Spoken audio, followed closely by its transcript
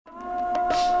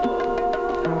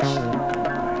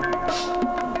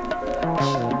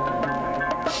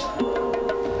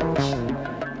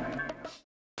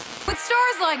With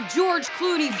stars like George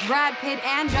Clooney, Brad Pitt,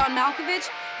 and John Malkovich,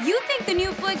 you think the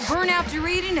new flick Burn After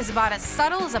Reading is about as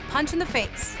subtle as a punch in the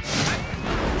face.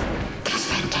 That's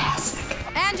fantastic.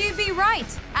 And you'd be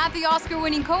right. At the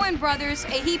Oscar-winning Coen brothers,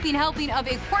 a heaping helping of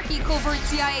a quirky covert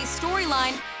CIA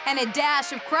storyline and a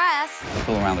dash of crass.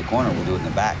 Pull around the corner, we'll do it in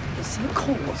the back. The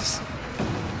sinkholes.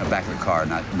 The back of the car,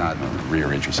 not a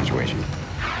rear entry situation.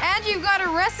 And you've got a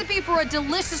recipe for a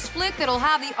delicious flick that'll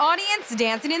have the audience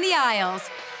dancing in the aisles.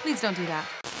 Please don't do that.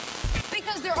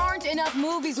 Because there aren't enough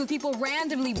movies with people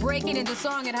randomly breaking into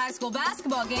song at high school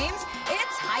basketball games,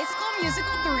 it's High School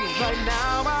Musical 3. Right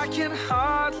now I can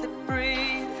hardly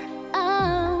breathe.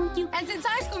 And since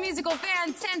High School Musical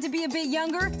fans tend to be a bit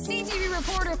younger, CTV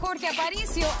reporter Jorge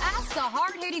Aparicio asks the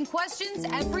hard-hitting questions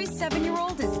every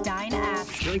 7-year-old is dying to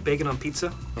ask. Do you like bacon on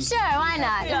pizza? Sure, why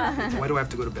not? Why do I have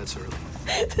to go to bed so early?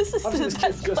 This is the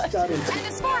best question. And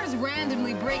as far as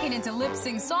randomly breaking into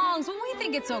lip-sync songs, well, we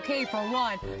think it's okay for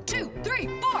 1, 2, 3,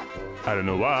 4. I don't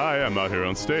know why I'm out here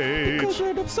on stage. Because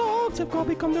random songs have all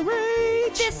become the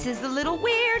rage. This is a little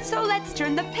weird, so let's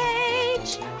turn the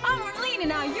page. I'm Arlene, and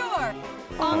now you're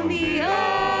on the up.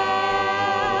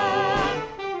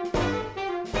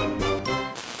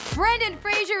 Brendan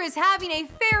Fraser is having a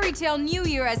fairy tale new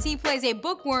year as he plays a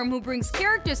bookworm who brings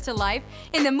characters to life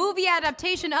in the movie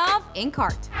adaptation of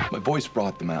Inkheart. My voice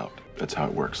brought them out. That's how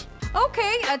it works.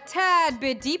 Okay, a tad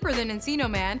bit deeper than Encino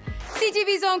Man.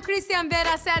 CTV's own Christian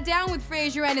Vera sat down with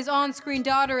Fraser and his on-screen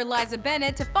daughter Eliza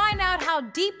Bennett to find out how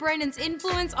deep Brendan's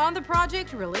influence on the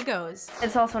project really goes.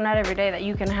 It's also not every day that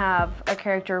you can have a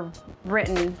character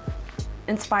written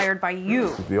inspired by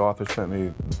you. The author sent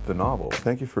me the novel.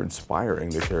 Thank you for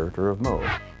inspiring the character of Mo.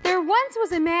 There once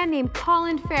was a man named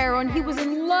Colin Farrell, and he was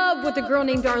in love with a girl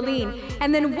named Arlene.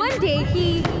 And then one day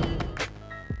he...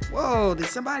 Whoa, did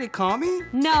somebody call me?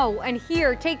 No, and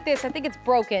here, take this. I think it's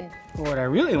broken. What I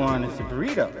really want is a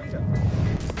burrito.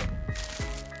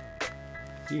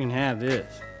 You can have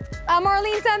this. I'm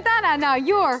Arlene Santana. Now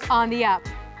you're on the up.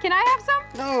 Can I have some?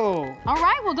 No. All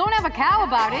right, well, don't have a cow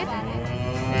about it.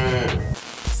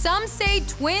 Some say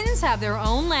twins have their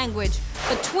own language,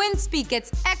 but twin speak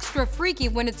gets extra freaky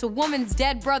when it's a woman's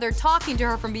dead brother talking to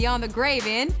her from beyond the grave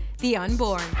in The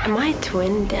Unborn. Am I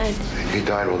twin dead? He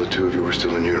died while the two of you were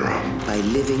still in utero. By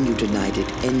living, you denied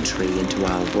it entry into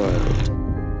our world.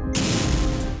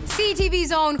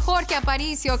 CTV's own Jorge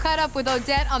Aparicio caught up with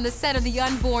Odette on the set of The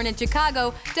Unborn in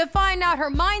Chicago to find out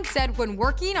her mindset when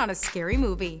working on a scary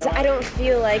movie. I don't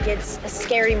feel like it's a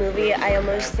scary movie. I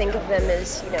almost think of them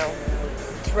as, you know,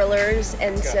 thrillers,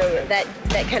 and so that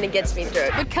kind of gets me through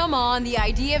it. But come on, the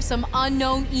idea of some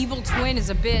unknown evil twin is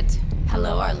a bit...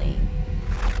 Hello, Arlene.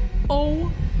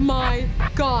 Oh my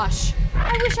gosh.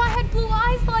 I wish I had blue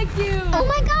eyes like you. Oh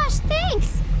my gosh,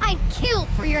 thanks. I'd kill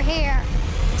for your hair.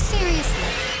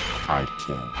 Seriously. I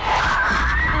can.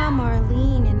 I'm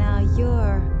Arlene, and now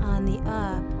you're on the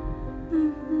up.